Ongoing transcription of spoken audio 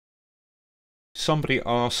Somebody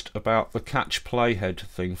asked about the catch playhead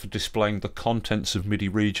thing for displaying the contents of MIDI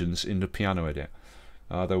regions in the piano edit.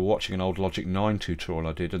 They were watching an old Logic 9 tutorial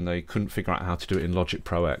I did and they couldn't figure out how to do it in Logic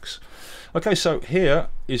Pro X. Okay, so here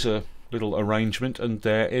is a little arrangement and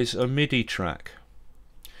there is a MIDI track.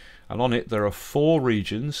 And on it there are 4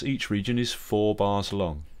 regions, each region is 4 bars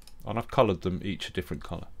long. And I've coloured them each a different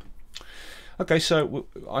colour. Okay, so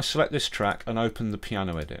I select this track and open the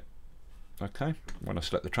piano edit. Okay, when I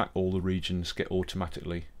select the track, all the regions get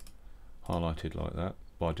automatically highlighted like that.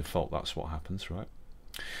 By default, that's what happens, right?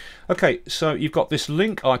 Okay, so you've got this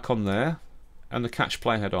link icon there and the catch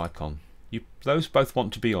playhead icon. Those both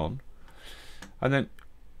want to be on. And then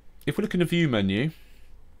if we look in the view menu,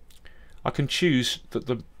 I can choose that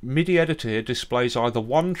the MIDI editor here displays either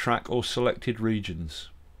one track or selected regions.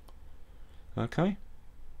 Okay,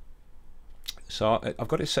 so I've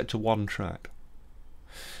got it set to one track.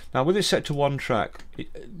 Now with it set to one track,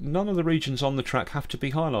 none of the regions on the track have to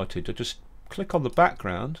be highlighted. I just click on the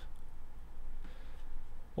background.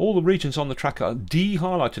 All the regions on the track are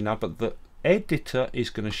de-highlighted now, but the editor is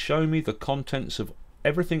going to show me the contents of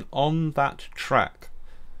everything on that track.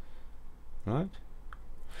 Right?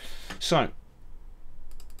 So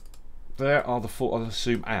there are the 4. I'll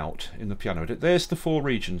zoom out in the piano edit. There's the 4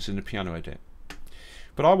 regions in the piano edit.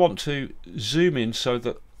 But I want to zoom in so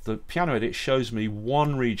that the piano edit shows me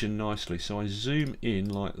one region nicely, so I zoom in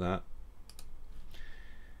like that,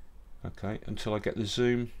 okay, until I get the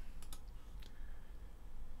zoom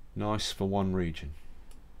nice for one region.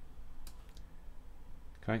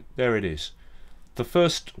 Okay, there it is. The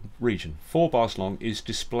first region, 4 bars long, is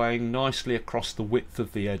displaying nicely across the width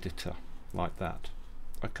of the editor, like that.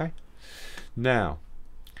 Okay, now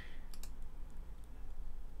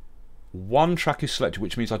one track is selected,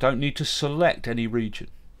 which means I don't need to select any region.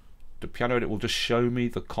 The piano edit will just show me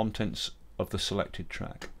the contents of the selected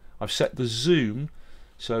track. I've set the zoom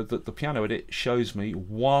so that the piano edit shows me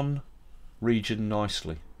one region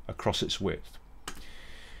nicely across its width.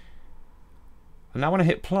 And now when I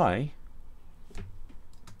hit play,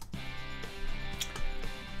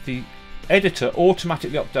 the editor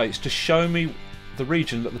automatically updates to show me the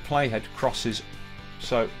region that the playhead crosses.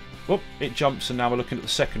 So whoop, it jumps and now we're looking at the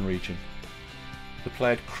second region. The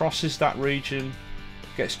playhead crosses that region,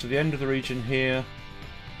 gets to the end of the region here,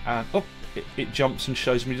 and it jumps and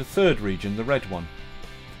shows me the third region, the red one.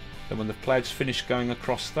 Then when the playhead's finished going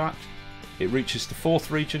across that, it reaches the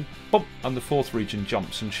 4th region, boom, and the 4th region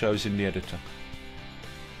jumps and shows in the editor.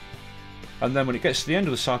 And then when it gets to the end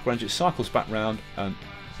of the cycle range, it cycles back round and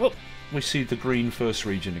whoop, we see the green first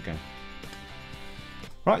region again.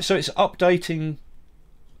 Right, so it's updating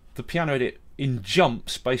the piano edit in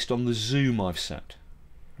jumps based on the zoom I've set.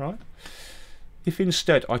 Right? If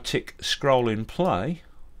instead I tick scroll in play,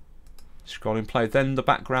 then the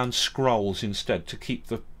background scrolls instead to keep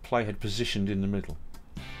the playhead positioned in the middle.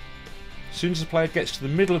 As soon as the playhead gets to the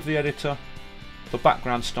middle of the editor, the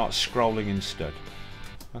background starts scrolling instead.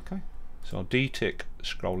 Okay, so I'll de-tick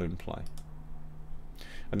scroll in play.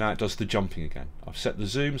 And now it does the jumping again. I've set the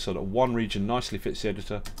zoom so that one region nicely fits the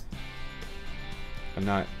editor. And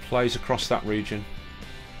now it plays across that region.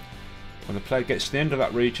 When the player gets to the end of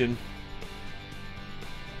that region,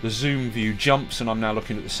 the zoom view jumps and I'm now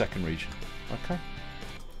looking at the second region. Okay.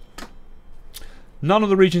 None of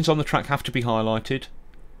the regions on the track have to be highlighted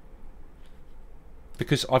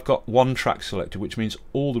because I've got one track selected, which means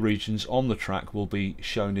all the regions on the track will be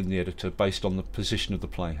shown in the editor based on the position of the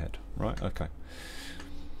playhead. Right? Okay.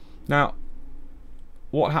 Now,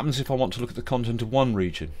 what happens if I want to look at the content of one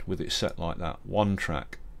region with it set like that, one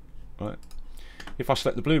track? Right? If I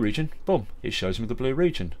select the blue region, boom, it shows me the blue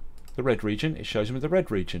region. The red region, it shows me the red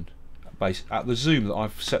region based at the zoom that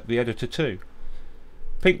I've set the editor to.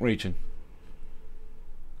 Pink region,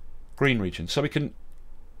 green region. So we can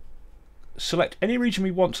select any region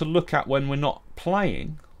we want to look at when we're not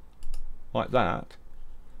playing, like that.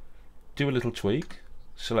 Do a little tweak.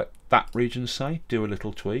 Select that region, say, do a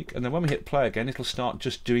little tweak, and then when we hit play again, it'll start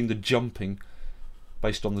just doing the jumping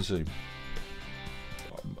based on the zoom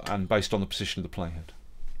and based on the position of the playhead.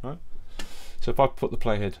 Right? So if I put the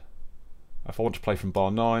playhead, if I want to play from bar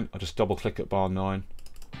 9, I just double click at bar 9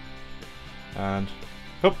 and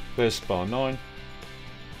there's bar 9.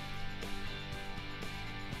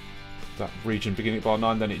 That region beginning at bar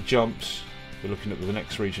 9, then it jumps. We're looking at the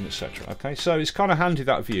next region, etc. Okay, so it's kind of handy,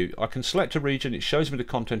 that view. I can select a region, it shows me the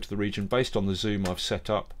content of the region based on the zoom I've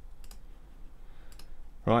set up.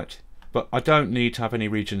 Right, but I don't need to have any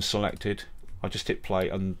regions selected. I just hit play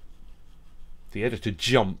and the editor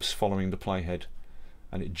jumps following the playhead,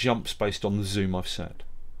 and it jumps based on the zoom I've set.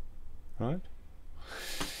 Right?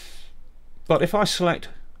 But if I select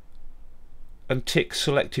and tick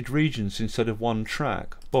selected regions instead of one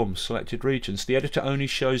track. Boom, selected regions. The editor only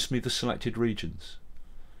shows me the selected regions.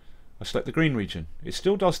 I select the green region. It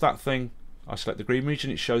still does that thing. I select the green region,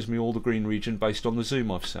 it shows me all the green region based on the zoom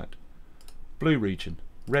I've set. Blue region,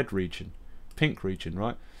 red region, pink region,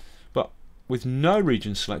 right? But with no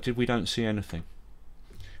region selected, we don't see anything.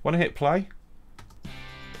 When I hit play,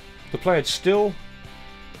 the playhead still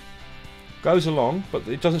goes along, but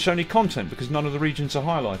it doesn't show any content because none of the regions are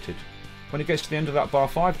highlighted. When it gets to the end of that bar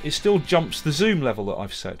 5, it still jumps the zoom level that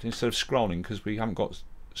I've set instead of scrolling, because we haven't got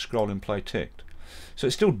scroll and play ticked. So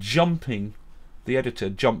it's still jumping, the editor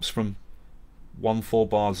jumps from one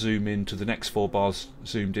 4-bar zoom in to the next 4 bars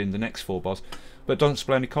zoomed in, the next 4 bars, but it doesn't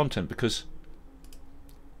display any content because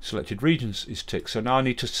selected regions is ticked. So now I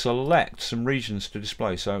need to select some regions to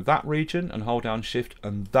display. So that region, and hold down shift,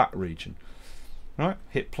 and that region. Right,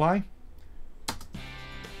 hit play.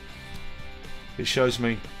 It shows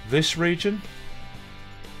me this region.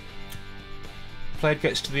 Playhead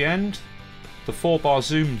gets to the end. The 4-bar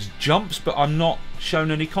zooms jumps, but I'm not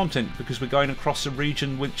shown any content because we're going across a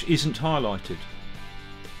region which isn't highlighted.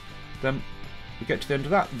 Then we get to the end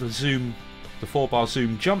of that. The 4-bar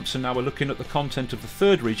zoom jumps, and now we're looking at the content of the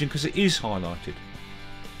 3rd region because it is highlighted.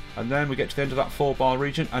 And then we get to the end of that 4-bar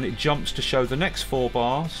region, and it jumps to show the next 4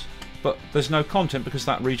 bars, but there's no content because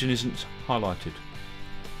that region isn't highlighted.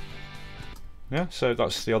 Yeah, so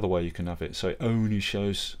that's the other way you can have it. So it only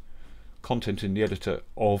shows content in the editor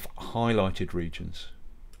of highlighted regions.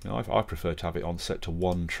 You know, I prefer to have it on set to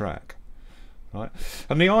 1 track, right?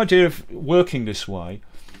 And the idea of working this way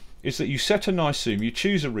is that you set a nice zoom, you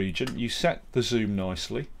choose a region, you set the zoom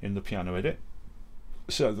nicely in the piano edit,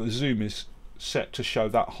 so the zoom is set to show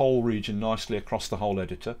that whole region nicely across the whole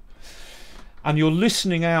editor, and you're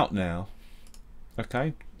listening out now.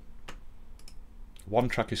 Okay, 1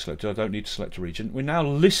 track is selected, I don't need to select a region. We're now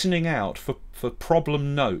listening out for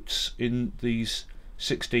problem notes in these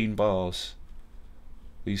 16 bars,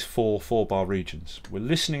 these 4-bar regions. We're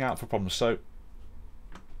listening out for problems. So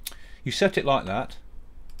you set it like that,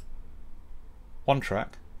 1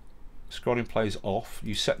 track, scrolling plays off,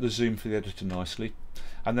 you set the zoom for the editor nicely,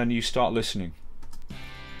 and then you start listening.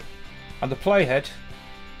 And the playhead,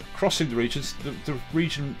 crossing the regions, the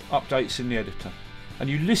region updates in the editor. And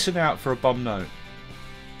you listen out for a bum note.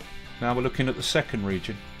 Now we're looking at the 2nd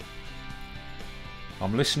region.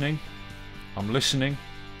 I'm listening.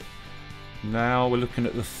 Now we're looking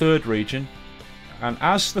at the 3rd region. And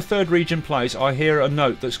as the 3rd region plays, I hear a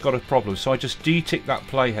note that's got a problem. So I just de-tick that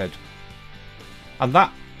playhead. And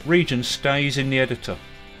that region stays in the editor.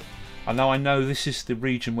 And now I know this is the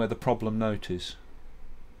region where the problem note is.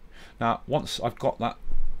 Now once I've got that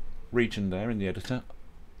region there in the editor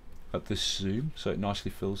at this zoom, so it nicely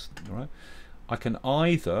fills, right, I can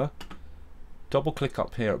either double click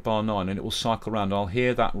up here at bar 9 and it will cycle around. I'll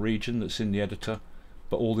hear that region that's in the editor,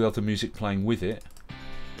 but all the other music playing with it.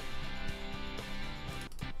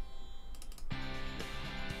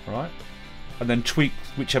 Right, and then tweak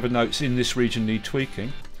whichever notes in this region need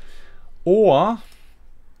tweaking. Or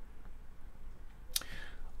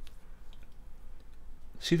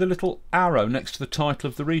see the little arrow next to the title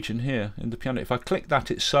of the region here in the piano. If I click that,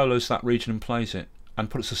 it solos that region and plays it, and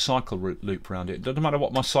puts a cycle loop around it. It doesn't matter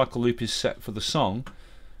what my cycle loop is set for the song,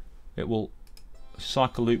 it will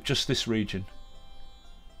cycle loop just this region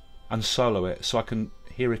and solo it, so I can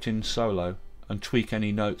hear it in solo and tweak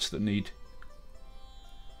any notes that need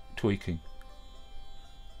tweaking.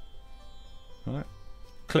 Right.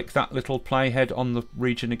 Click that little playhead on the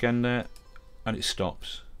region again there, and it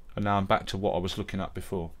stops. And now I'm back to what I was looking at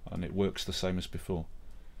before, and it works the same as before.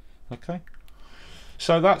 Okay,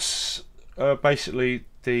 so that's basically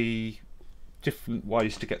the different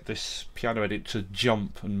ways to get this piano edit to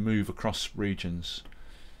jump and move across regions.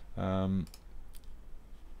 Either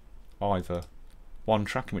 1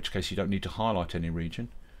 track, in which case you don't need to highlight any region,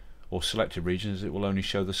 or selected regions, it will only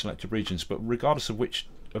show the selected regions. But regardless of which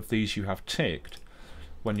of these you have ticked,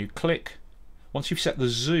 when you click, once you've set the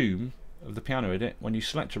zoom of the piano edit, when you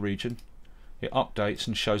select a region, it updates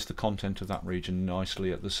and shows the content of that region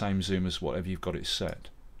nicely at the same zoom as whatever you've got it set.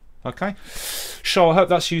 Okay, so I hope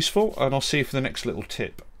that's useful, and I'll see you for the next little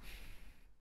tip.